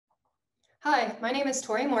Hi, my name is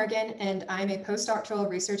Tori Morgan, and I'm a postdoctoral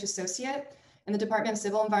research associate in the Department of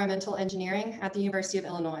Civil Environmental Engineering at the University of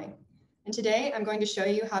Illinois. And today I'm going to show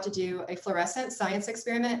you how to do a fluorescent science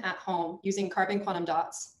experiment at home using carbon quantum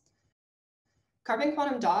dots. Carbon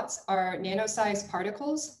quantum dots are nano-sized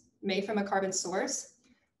particles made from a carbon source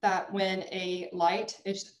that when a light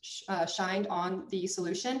is shined on the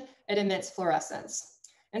solution, it emits fluorescence.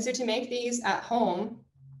 And so to make these at home,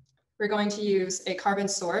 we're going to use a carbon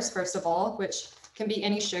source, first of all, which can be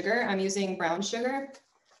any sugar. I'm using brown sugar.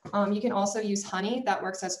 You can also use honey, that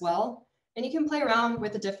works as well. And you can play around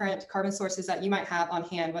with the different carbon sources that you might have on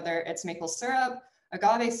hand, whether it's maple syrup,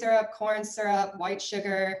 agave syrup, corn syrup, white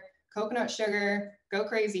sugar, coconut sugar, go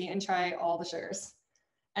crazy and try all the sugars.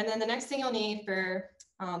 And then the next thing you'll need for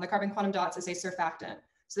the carbon quantum dots is a surfactant.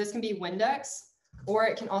 So this can be Windex, or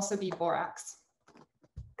it can also be borax.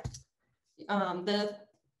 The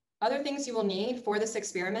other things you will need for this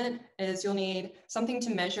experiment is you'll need something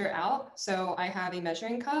to measure out. So I have a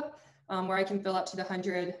measuring cup where I can fill up to the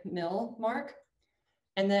 100 ml mark.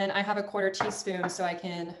 And then I have a 1/4 teaspoon so I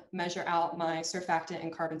can measure out my surfactant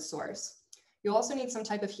and carbon source. You'll also need some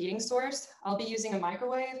type of heating source. I'll be using a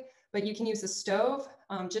microwave, but you can use a stove.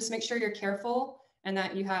 Just make sure you're careful and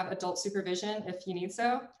that you have adult supervision if you need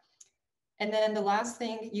so. And then the last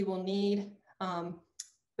thing you will need,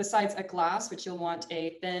 besides a glass, which you'll want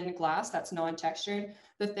a thin glass that's non-textured,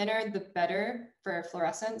 the thinner, the better for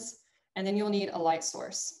fluorescence. And then you'll need a light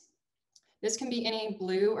source. This can be any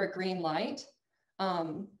blue or green light,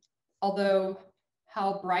 although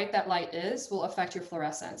how bright that light is will affect your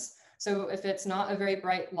fluorescence. So if it's not a very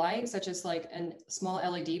bright light, such as like a small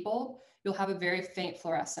LED bulb, you'll have a very faint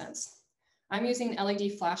fluorescence. I'm using an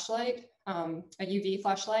LED flashlight, a UV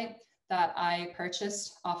flashlight that I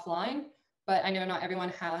purchased offline, but I know not everyone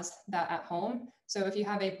has that at home. So if you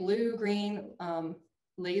have a blue-green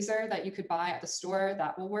laser that you could buy at the store,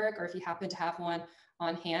 that will work. Or if you happen to have one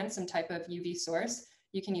on hand, some type of UV source,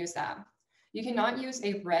 you can use that. You cannot use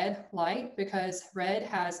a red light because red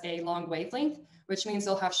has a long wavelength, which means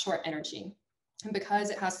they'll have short energy. And because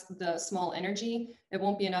it has the small energy, it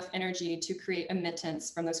won't be enough energy to create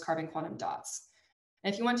emittance from those carbon quantum dots.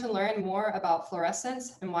 And if you want to learn more about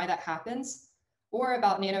fluorescence and why that happens, or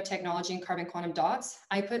about nanotechnology and carbon quantum dots,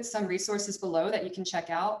 I put some resources below that you can check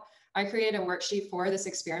out. I created a worksheet for this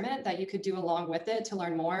experiment that you could do along with it to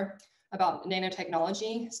learn more about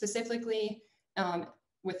nanotechnology, specifically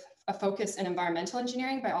with a focus in environmental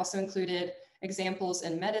engineering, but I also included examples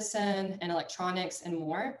in medicine and electronics and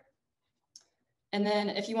more. And then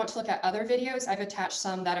if you want to look at other videos, I've attached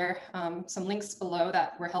some that are some links below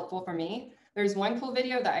that were helpful for me. There's one cool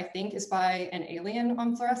video that I think is by an alien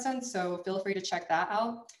on fluorescence, so feel free to check that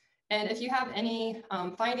out. And if you have any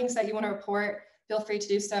findings that you want to report, feel free to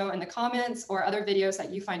do so in the comments or other videos that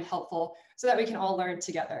you find helpful so that we can all learn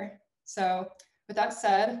together. So with that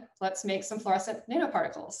said, let's make some fluorescent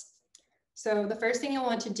nanoparticles. So the first thing you'll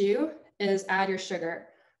want to do is add your sugar.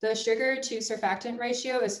 The sugar to surfactant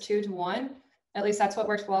ratio is 2 to 1. At least that's what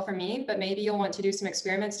worked well for me, but maybe you'll want to do some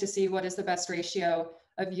experiments to see what is the best ratio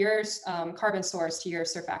of your carbon source to your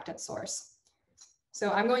surfactant source.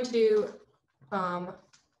 So I'm going to do, I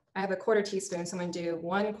have a 1/4 teaspoon, so I'm going to do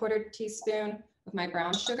 1/4 teaspoon of my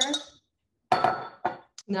brown sugar. And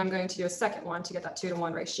then I'm going to do a second one to get that 2 to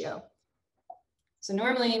 1 ratio. So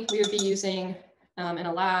normally we would be using in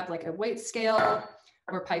a lab like a weight scale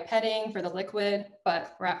or pipetting for the liquid,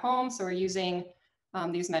 but we're at home, so we're using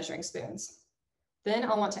these measuring spoons. Then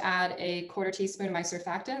I'll want to add a 1/4 teaspoon of my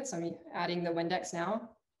surfactant. So I'm adding the Windex now.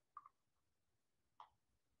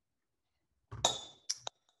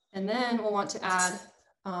 And then we'll want to add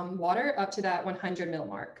water up to that 100 ml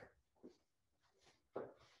mark.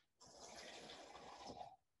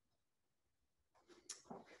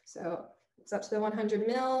 So it's up to the 100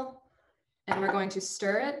 ml, and we're going to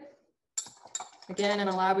stir it. Again, in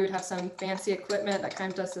a lab, we would have some fancy equipment that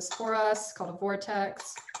kind of does this for us, called a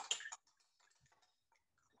vortex.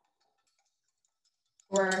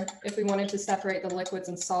 Or if we wanted to separate the liquids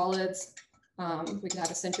and solids, we could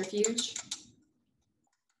have a centrifuge.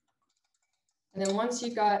 And then once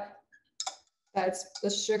you've got that the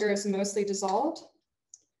sugar is mostly dissolved,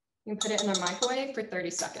 you can put it in the microwave for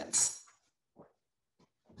 30 seconds.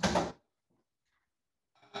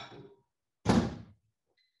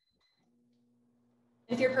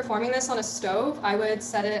 If you're performing this on a stove, I would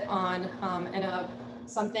set it on in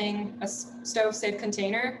a stove-safe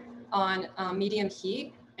container on medium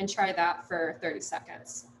heat and try that for 30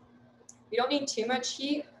 seconds. You don't need too much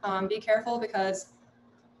heat. Be careful because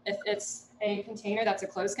if it's a container that's a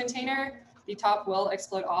closed container, the top will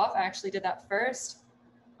explode off. I actually did that first.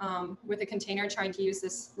 with a container trying to use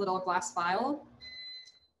this little glass vial.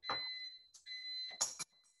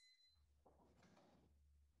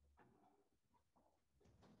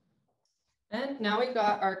 And now we've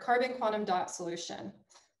got our carbon quantum dot solution.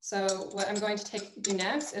 So what I'm going to do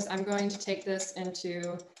next is I'm going to take this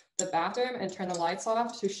into the bathroom and turn the lights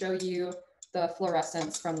off to show you the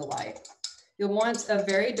fluorescence from the light. You'll want a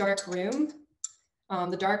very dark room.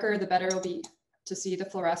 The darker, the better it'll be to see the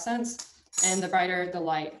fluorescence, and the brighter the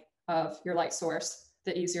light of your light source,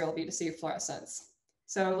 the easier it'll be to see fluorescence.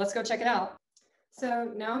 So let's go check it out.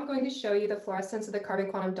 So now I'm going to show you the fluorescence of the carbon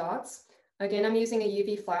quantum dots. Again, I'm using a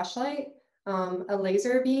UV flashlight. A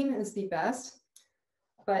laser beam is the best,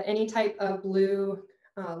 but any type of blue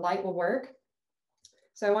light will work.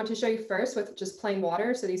 So I want to show you first with just plain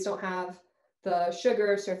water. So these don't have the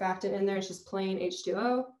sugar or surfactant in there. It's just plain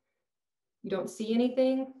H2O. You don't see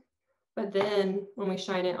anything. But then when we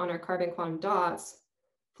shine it on our carbon quantum dots,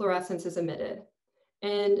 fluorescence is emitted.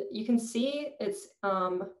 And you can see it's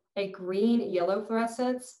a green-yellow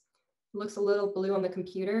fluorescence. It looks a little blue on the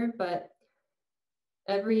computer, but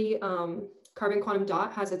every carbon quantum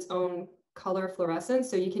dot has its own color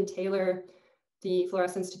fluorescence. So you can tailor the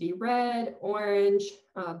fluorescence to be red, orange,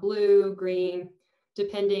 blue, green,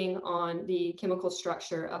 depending on the chemical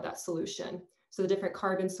structure of that solution. So the different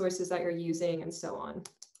carbon sources that you're using and so on.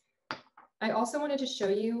 I also wanted to show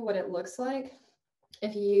you what it looks like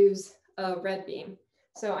if you use a red beam.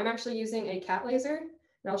 So I'm actually using a cat laser,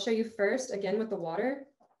 and I'll show you first again with the water.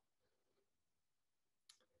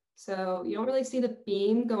 So you don't really see the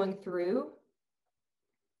beam going through,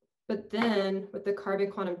 but then with the carbon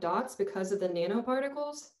quantum dots, because of the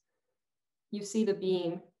nanoparticles, you see the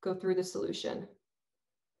beam go through the solution.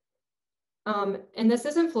 And this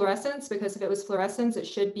isn't fluorescence, because if it was fluorescence, it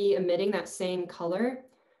should be emitting that same color.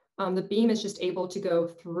 The beam is just able to go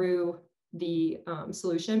through the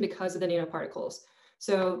solution because of the nanoparticles.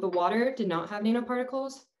 So the water did not have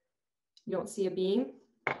nanoparticles. You don't see a beam.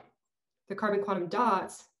 The carbon quantum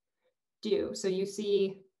dots do. So you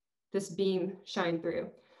see this beam shine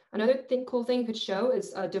through. Another cool thing you could show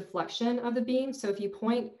is a deflection of the beam. So if you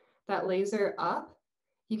point that laser up,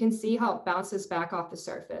 you can see how it bounces back off the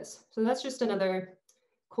surface. So that's just another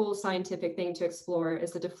cool scientific thing to explore,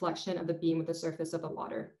 is the deflection of the beam with the surface of the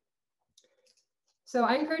water. So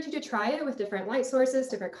I encourage you to try it with different light sources,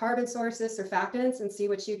 different carbon sources, surfactants, and see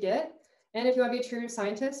what you get. And if you want to be a true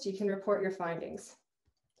scientist, you can report your findings.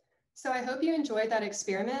 So I hope you enjoyed that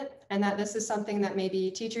experiment, and that this is something that maybe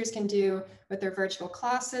teachers can do with their virtual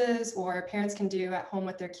classes, or parents can do at home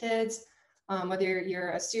with their kids. Whether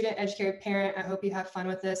you're a student, educated parent, I hope you have fun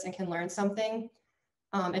with this and can learn something.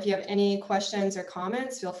 If you have any questions or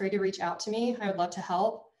comments, feel free to reach out to me. I would love to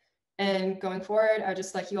help. And going forward, I'd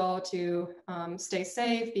just like you all to stay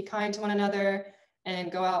safe, be kind to one another,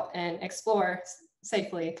 and go out and explore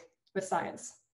safely with science.